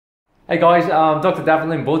Hey guys, Dr.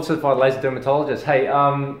 Davenlin, board certified laser dermatologist. Hey,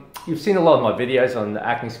 you've seen a lot of my videos on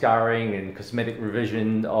acne scarring and cosmetic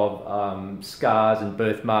revision of scars and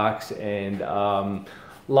birthmarks and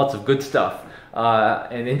lots of good stuff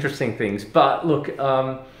and interesting things. But look,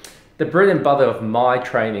 the bread and butter of my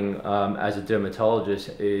training as a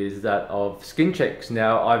dermatologist is that of skin checks.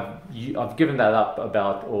 Now, I've given that up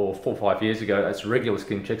about 4 or 5 years ago as regular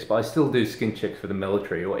skin checks, but I still do skin checks for the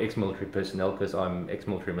military or ex-military personnel because I'm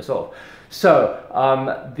ex-military myself.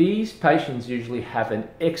 So these patients usually have an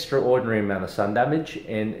extraordinary amount of sun damage,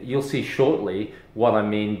 and you'll see shortly what I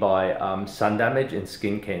mean by sun damage and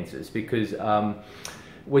skin cancers, because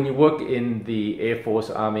when you work in the Air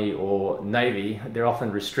Force, Army or Navy, there are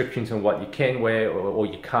often restrictions on what you can wear or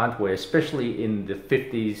you can't wear, especially in the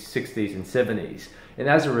 50s, 60s and 70s. And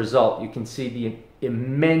as a result, you can see the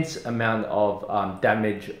immense amount of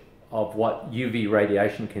damage of what UV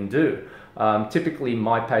radiation can do. Typically,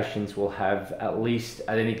 my patients will have at least,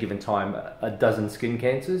 at any given time, a dozen skin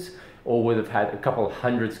cancers, or would have had a couple of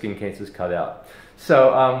hundred skin cancers cut out.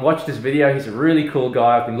 So watch this video. He's a really cool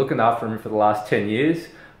guy. I've been looking after him for the last 10 years.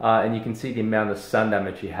 And you can see the amount of sun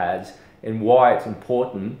damage he has and why it's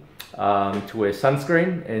important to wear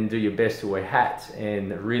sunscreen and do your best to wear hats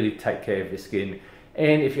and really take care of your skin.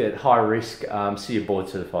 And if you're at high risk, see a board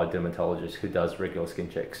certified dermatologist who does regular skin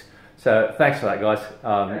checks. So thanks for that, guys.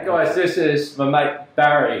 Guys, this is my mate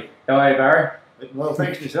Barry. How are you, Barry? Well,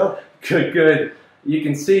 thanks yourself. Good, good. You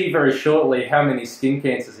can see very shortly how many skin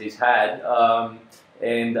cancers he's had.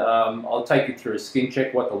 And I'll take you through a skin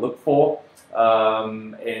check, what to look for,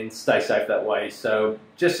 and stay safe that way. So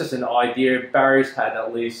just as an idea, Barry's had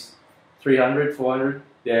at least 300, 400,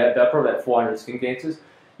 yeah, probably about 400 skin cancers.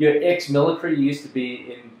 You're ex-military, you used to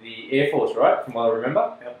be in the Air Force, right, from what I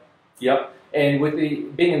remember? Yep. Yep. And with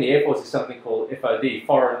being in the Air Force is something called FOD,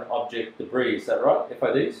 Foreign Object Debris, is that right,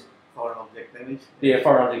 FODs? Foreign object damage. Yeah,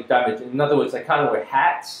 foreign object damage. In other words, they can't wear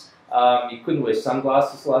hats, you couldn't wear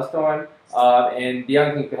sunglasses last time, and the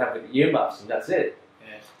only thing you could have were earmuffs, and that's it.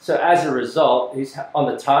 Yeah. So as a result, he's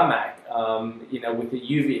on the tarmac, you know, with the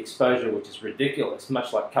UV exposure, which is ridiculous,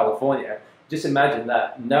 much like California. Just imagine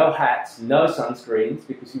that, no hats, no sunscreens,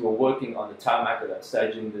 because you were working on the tarmac at that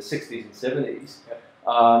stage in the 60s and 70s,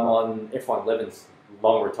 on F-111's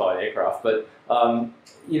long retired aircraft. But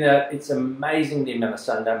you know, it's amazing the amount of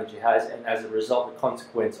sun damage he has, and as a result, the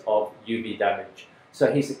consequence of UV damage.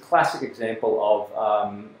 So he's a classic example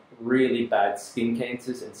of really bad skin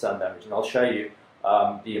cancers and sun damage, and I'll show you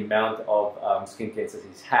the amount of skin cancers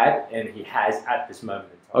he's had and he has at this moment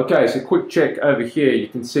in time. Okay, so quick check over here. You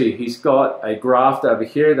can see he's got a graft over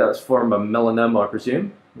here that's from a melanoma, I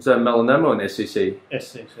presume. Was that a melanoma or an SCC?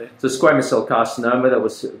 SCC. It's a squamous cell carcinoma that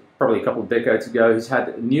was probably a couple of decades ago. He's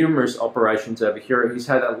had numerous operations over here. He's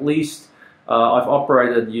had at least, I've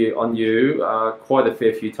operated on you quite a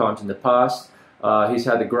fair few times in the past. He's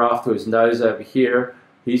had a graft to his nose over here.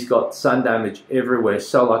 He's got sun damage everywhere,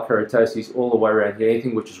 solar keratosis all the way around here,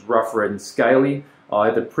 anything which is rough, red and scaly,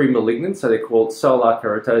 either pre-malignant, so they're called solar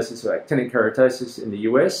keratosis or actinic keratosis in the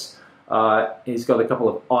US. He's got a couple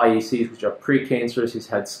of IECs, which are precancerous. He's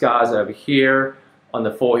had scars over here, on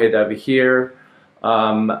the forehead over here,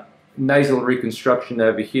 nasal reconstruction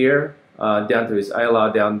over here, down to his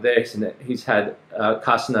alar down there. He's had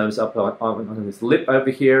carcinomas up on his lip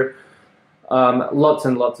over here. Lots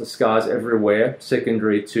and lots of scars everywhere,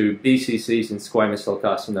 secondary to BCCs and squamous cell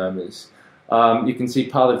carcinomas. You can see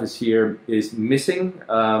part of his hair is missing,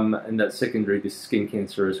 and that's secondary to skin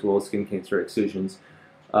cancer as well, skin cancer excisions.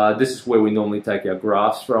 This is where we normally take our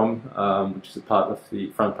grafts from, which is a part of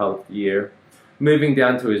the front part of the ear. Moving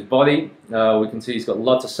down to his body, we can see he's got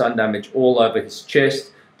lots of sun damage all over his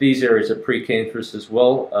chest. These areas are precancerous as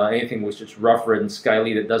well. Anything which is rough, red and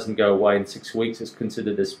scaly that doesn't go away in 6 weeks is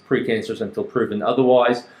considered as precancerous until proven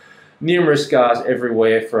otherwise. Numerous scars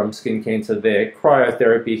everywhere from skin cancer there.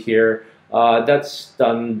 Cryotherapy here. That's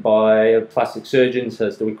done by plastic surgeons,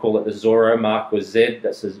 as we call it the Zorro mark with Z.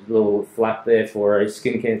 That's his little flap there for a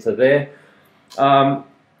skin cancer there.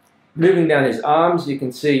 Moving down his arms, you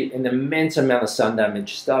can see an immense amount of sun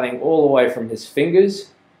damage starting all the way from his fingers.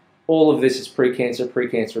 All of this is precancer,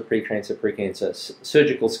 precancer, precancer, precancer.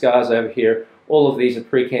 Surgical scars over here. All of these are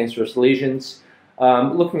precancerous lesions.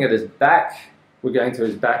 Looking at his back, we're going to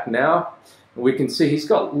his back now. We can see he's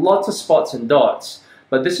got lots of spots and dots.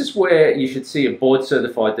 But this is where you should see a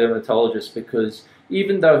board-certified dermatologist, because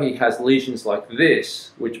even though he has lesions like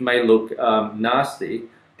this, which may look nasty,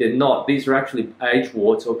 they're not. These are actually age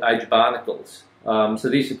warts or age barnacles. So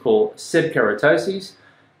these are called sebkeratoses.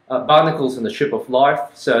 barnacles in the ship of life,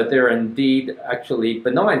 so they're indeed actually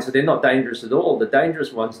benign, so they're not dangerous at all. The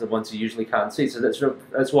dangerous ones are the ones you usually can't see, so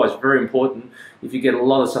that's why it's very important if you get a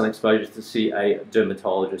lot of sun exposure to see a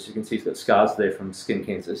dermatologist. You can see he's got scars there from skin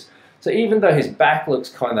cancers. So even though his back looks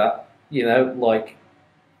kind of, you know, like,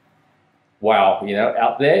 wow, you know,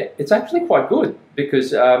 out there, it's actually quite good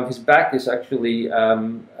because his back is actually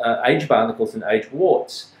age barnacles and age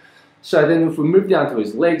warts. So then if we move down to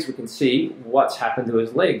his legs, we can see what's happened to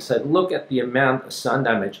his legs. So look at the amount of sun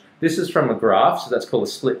damage. This is from a graft, so that's called a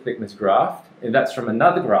split thickness graft, and that's from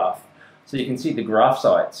another graft. So you can see the graft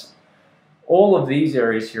sites. All of these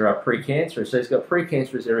areas here are precancerous. So he's got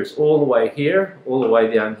precancerous areas all the way here, all the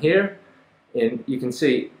way down here, and you can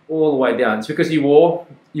see all the way down. It's because you wore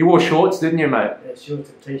shorts, didn't you, mate? Yeah, shorts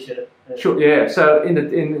and t-shirt. Sure, yeah. So in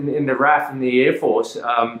the RAF in the Air Force,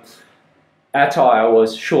 attire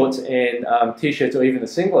was shorts and t-shirts or even a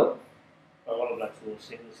singlet. A lot of blacks wore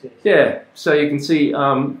singlets. Yes. Yeah. So you can see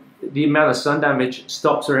the amount of sun damage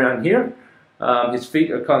stops around here. His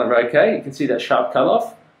feet are kind of okay. You can see that sharp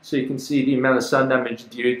cut-off. So you can see the amount of sun damage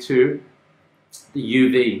due to the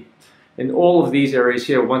UV. And all of these areas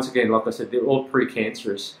here, once again, like I said, they're all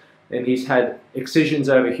precancerous. And he's had excisions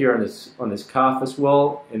over here on his calf as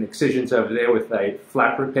well, and excisions over there with a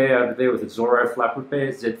flap repair, over there with a Zorro flap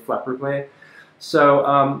repair, Z flap repair.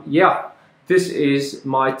 So yeah, this is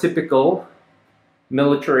my typical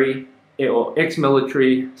military or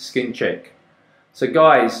ex-military skin check. So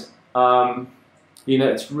guys, you know,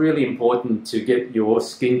 it's really important to get your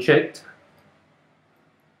skin checked.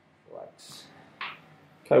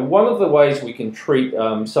 Okay, one of the ways we can treat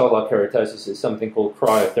cellular keratosis is something called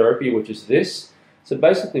cryotherapy, which is this. So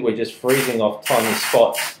basically we're just freezing off tiny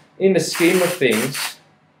spots. In the scheme of things,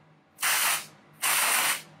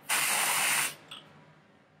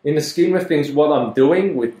 what I'm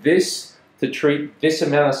doing with this to treat this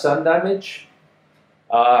amount of sun damage,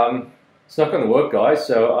 it's not going to work, guys.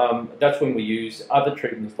 So that's when we use other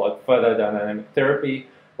treatments like photodynamic therapy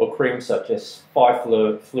or creams such as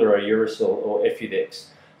 5-fluorouracil or Effudex.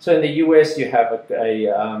 So in the US, you have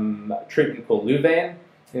a treatment called Luvan.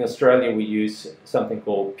 In Australia, we use something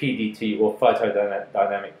called PDT or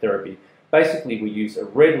photodynamic therapy. Basically, we use a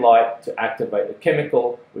red light to activate a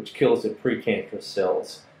chemical which kills the precancerous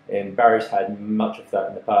cells. And Barry's had much of that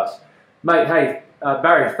in the past. Mate, hey,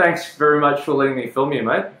 Barry, thanks very much for letting me film you,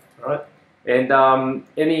 mate. All right. And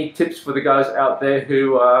any tips for the guys out there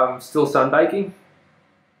who are still sunbaking?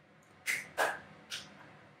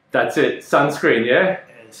 That's it. Sunscreen, yeah?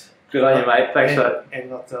 Yes. Good on you, mate. Thanks for that. And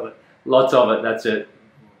lots of it. Lots of it, that's it.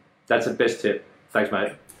 That's the best tip. Thanks,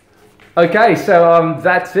 mate. Okay, so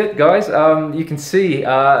that's it, guys. You can see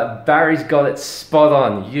Barry's got it spot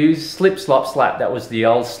on. Use slip, slop, slap. That was the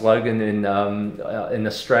old slogan in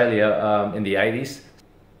Australia in the 80s.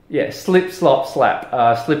 Yeah, slip, slop, slap.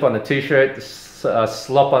 Slip on a t-shirt,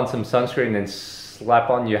 slop on some sunscreen, and slap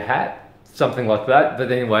on your hat. Something like that.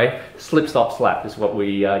 But anyway, slip, slop, slap is what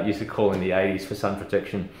we used to call in the 80s for sun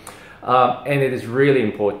protection. And it is really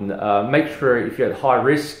important. Make sure if you're at high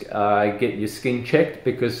risk, get your skin checked,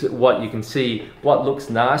 because what you can see, what looks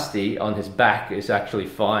nasty on his back is actually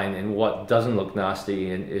fine, and what doesn't look nasty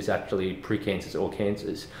is actually precancers or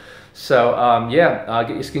cancers. So yeah,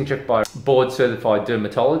 get your skin checked by a board certified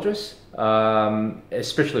dermatologist,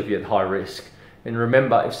 especially if you're at high risk. And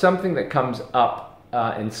remember, if something that comes up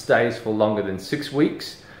and stays for longer than 6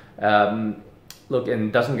 weeks, look,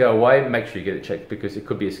 and doesn't go away, make sure you get it checked, because it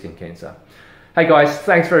could be a skin cancer. Hey guys,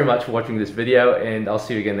 thanks very much for watching this video, and I'll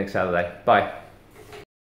see you again next Saturday. Bye.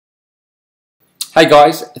 Hey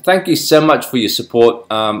guys, thank you so much for your support.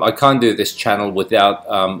 I can't do this channel without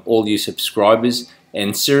all you subscribers,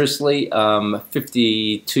 and seriously,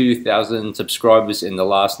 52,000 subscribers in the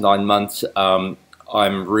last 9 months. I'm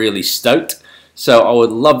really stoked. So I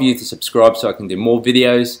would love you to subscribe so I can do more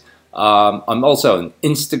videos. I'm also on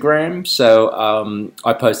Instagram, so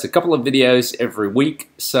I post a couple of videos every week.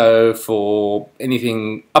 So for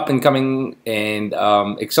anything up and coming and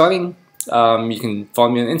exciting, you can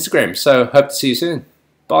find me on Instagram. So hope to see you soon.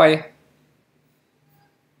 Bye.